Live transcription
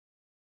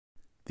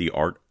The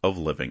Art of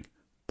Living,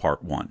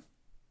 Part 1.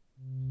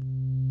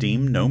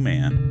 Deem no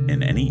man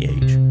in any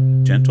age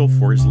gentle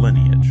for his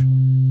lineage,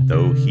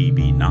 though he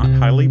be not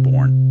highly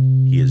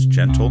born, he is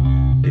gentle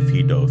if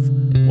he doth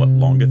what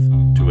longeth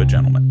to a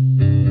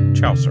gentleman.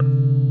 Chaucer.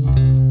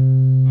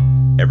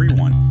 Every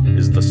one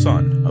is the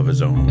son of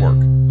his own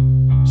work.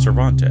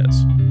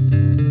 Cervantes.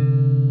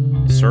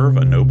 Serve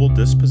a noble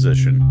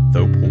disposition,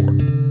 though poor.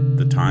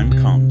 The time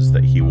comes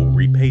that he will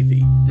repay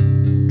thee.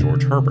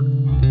 George Herbert.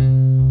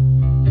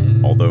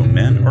 Although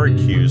men are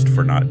accused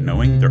for not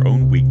knowing their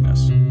own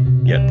weakness,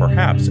 yet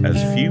perhaps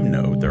as few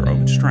know their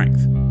own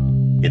strength.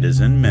 It is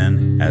in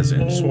men as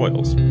in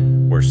soils,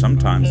 where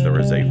sometimes there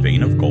is a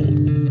vein of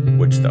gold,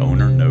 which the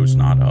owner knows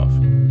not of.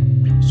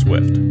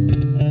 Swift.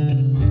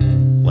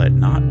 Let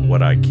not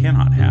what I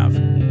cannot have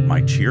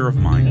my cheer of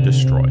mind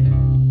destroy.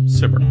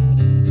 Cibber.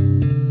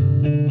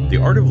 The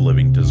art of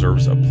living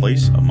deserves a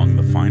place among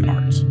the fine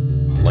arts.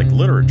 Like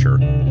literature,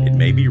 it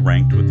may be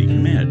ranked with the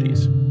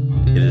humanities.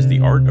 It is the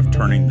art of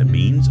turning the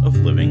means of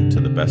living to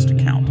the best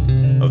account,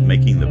 of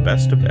making the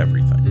best of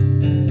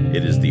everything.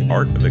 It is the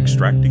art of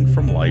extracting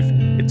from life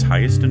its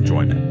highest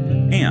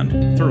enjoyment,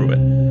 and, through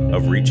it,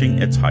 of reaching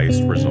its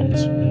highest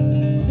results.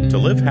 To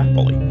live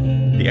happily,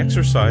 the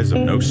exercise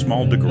of no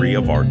small degree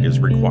of art is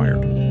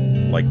required.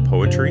 Like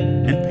poetry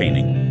and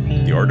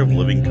painting, the art of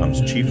living comes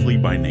chiefly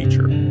by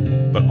nature,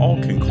 but all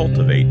can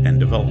cultivate and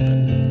develop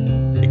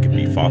it. It can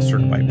be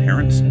fostered by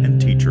parents and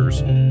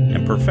teachers,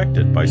 and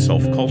perfected by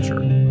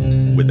self-culture.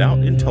 Without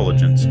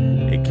intelligence,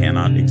 it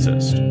cannot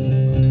exist.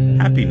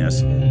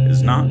 Happiness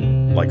is not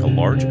like a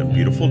large and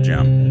beautiful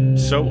gem,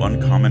 so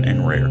uncommon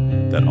and rare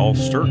that all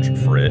search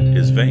for it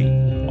is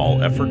vain,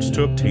 all efforts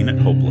to obtain it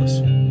hopeless.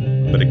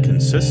 But it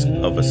consists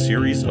of a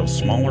series of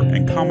smaller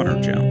and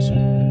commoner gems,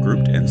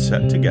 grouped and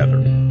set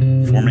together,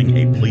 forming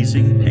a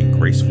pleasing and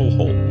graceful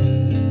whole.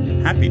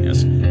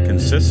 Happiness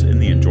consists in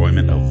the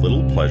enjoyment of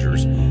little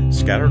pleasures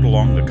scattered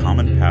along the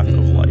common path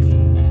of life,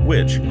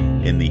 which,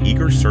 in the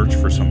eager search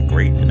for some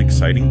great and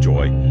exciting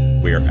joy,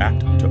 we are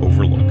apt to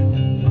overlook.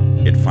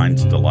 It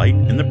finds delight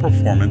in the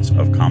performance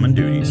of common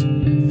duties,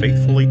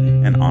 faithfully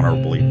and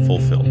honorably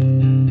fulfilled.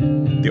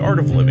 The art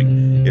of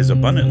living is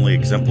abundantly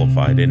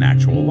exemplified in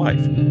actual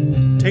life.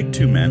 Take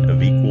two men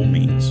of equal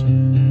means,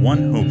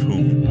 one of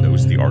whom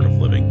knows the art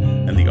of living,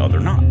 and the other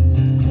not.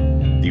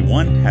 The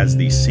one has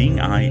the seeing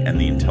eye and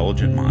the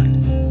intelligent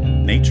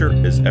mind. Nature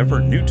is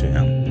ever new to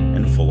him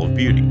and full of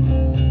beauty.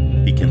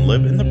 He can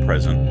live in the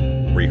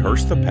present,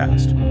 rehearse the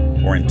past,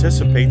 or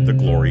anticipate the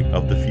glory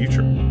of the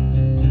future.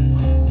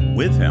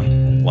 With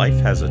him, life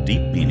has a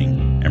deep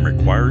meaning and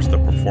requires the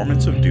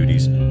performance of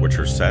duties which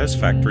are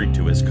satisfactory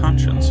to his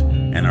conscience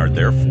and are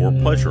therefore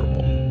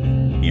pleasurable.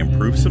 He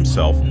improves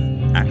himself,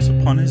 acts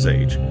upon his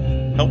age,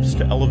 helps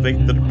to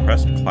elevate the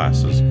depressed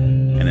classes,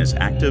 and is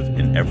active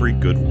in every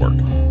good work.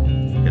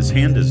 His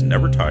hand is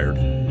never tired,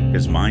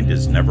 his mind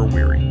is never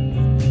weary.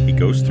 He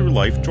goes through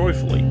life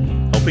joyfully,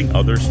 helping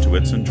others to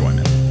its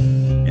enjoyment.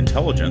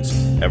 Intelligence,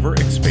 ever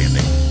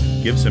expanding,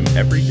 gives him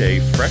every day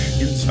fresh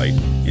insight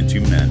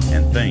into men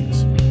and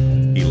things.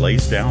 He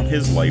lays down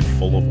his life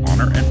full of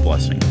honor and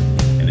blessing,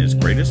 and his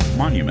greatest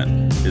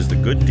monument is the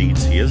good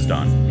deeds he has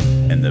done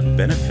and the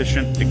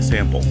beneficent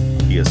example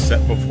he has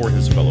set before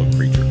his fellow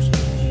creatures.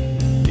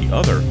 The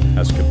other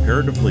has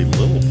comparatively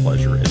little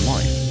pleasure in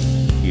life.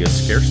 He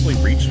has scarcely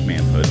reached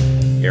manhood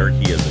ere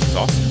he has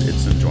exhausted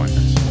its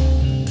enjoyments.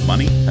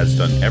 Money has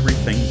done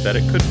everything that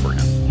it could for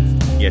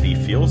him, yet he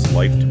feels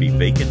life to be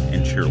vacant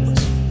and cheerless.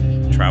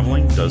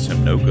 Traveling does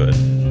him no good,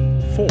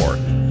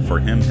 for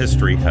him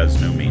history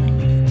has no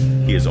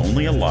meaning. He is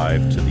only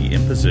alive to the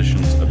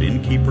impositions of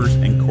innkeepers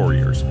and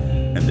couriers,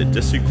 and the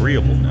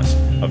disagreeableness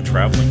of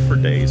traveling for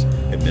days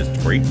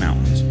amidst great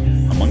mountains,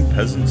 among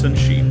peasants and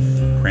sheep,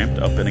 cramped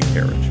up in a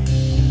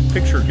carriage.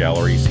 Picture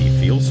galleries he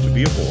feels to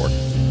be a bore,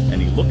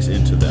 and he looks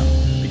into them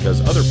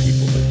because other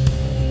people do.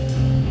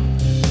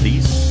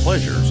 These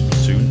pleasures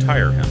soon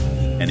tire him,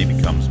 and he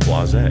becomes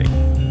blasé.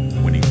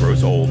 When he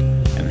grows old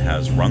and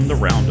has run the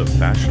round of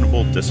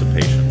fashionable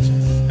dissipations,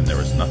 and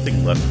there is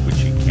nothing left which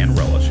he can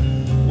relish,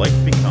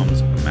 life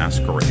becomes a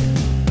masquerade,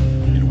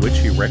 in which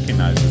he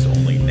recognizes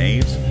only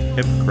knaves,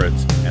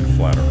 hypocrites, and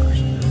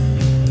flatterers.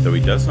 Though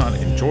he does not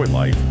enjoy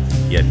life,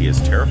 yet he is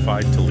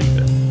terrified to leave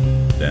it.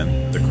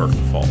 Then the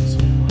curtain falls.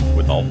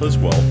 With all his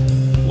wealth,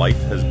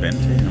 life has been to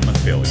him a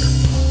failure,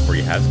 for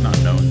he has not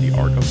known the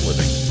art of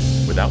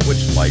living, without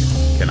which life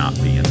cannot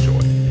be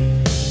enjoyed.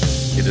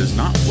 It is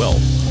not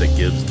wealth that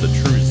gives the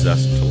true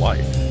zest to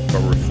life,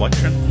 but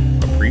reflection,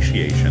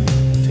 appreciation,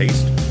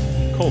 taste,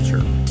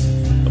 culture.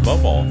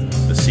 Above all,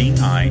 the seeing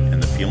eye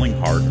and the feeling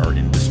heart are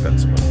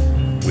indispensable.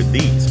 With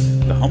these,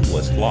 the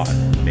humblest lot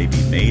may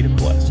be made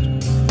blessed.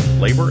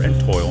 Labor and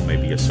toil may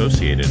be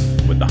associated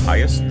with the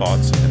highest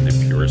thoughts and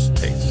the purest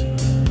tastes.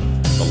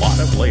 The lot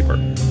of labor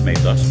may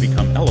thus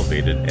become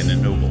elevated and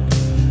ennobled.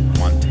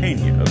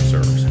 Montaigne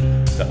observes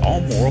that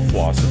all moral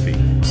philosophy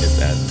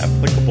is as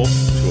applicable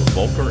to a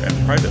vulgar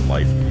and private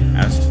life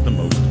as to the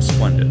most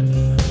splendid.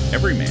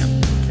 Every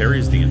man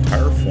carries the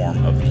entire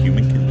form of the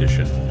human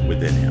condition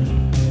within him.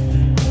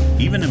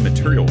 Even in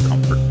material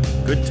comfort,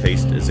 good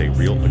taste is a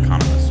real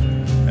economist,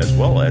 as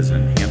well as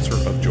an enhancer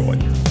of joy.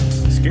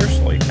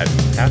 Scarcely have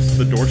you passed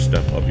the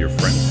doorstep of your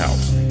friend's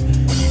house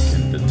when you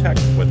can detect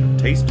whether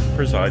taste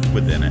presides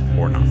within it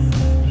or not.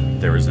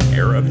 There is an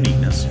air of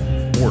neatness,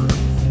 order,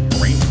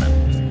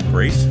 arrangement,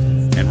 grace,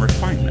 and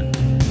refinement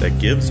that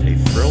gives a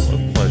thrill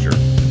of pleasure,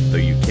 though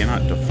you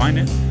cannot define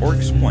it or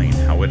explain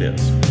how it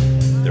is.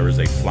 There is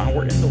a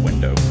flower in the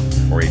window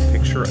or a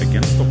picture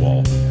against the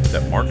wall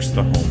that marks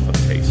the home of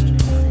taste.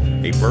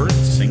 A bird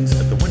sings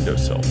at the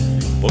windowsill,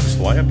 books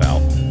lie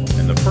about,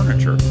 and the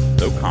furniture,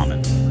 though common,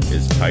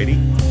 is tidy,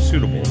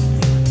 suitable,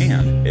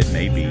 and, it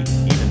may be,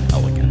 even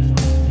elegant.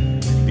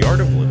 The art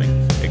of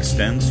living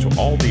extends to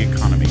all the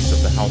economies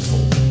of the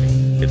household.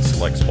 It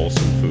selects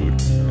wholesome food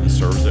and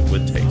serves it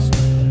with taste.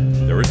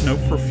 There is no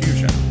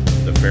profusion.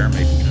 The fare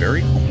may be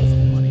very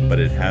humble, but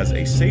it has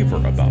a savor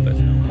about it.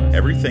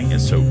 Everything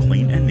is so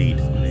clean and neat,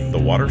 the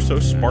water so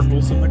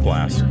sparkles in the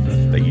glass,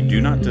 that you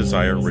do not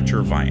desire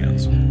richer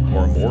viands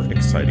or a more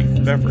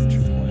exciting beverage.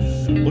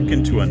 Look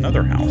into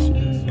another house,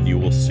 and you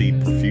will see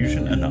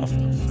profusion enough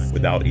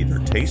without either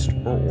taste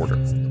or order.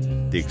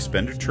 The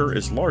expenditure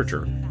is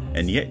larger,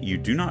 and yet you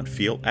do not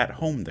feel at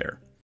home there.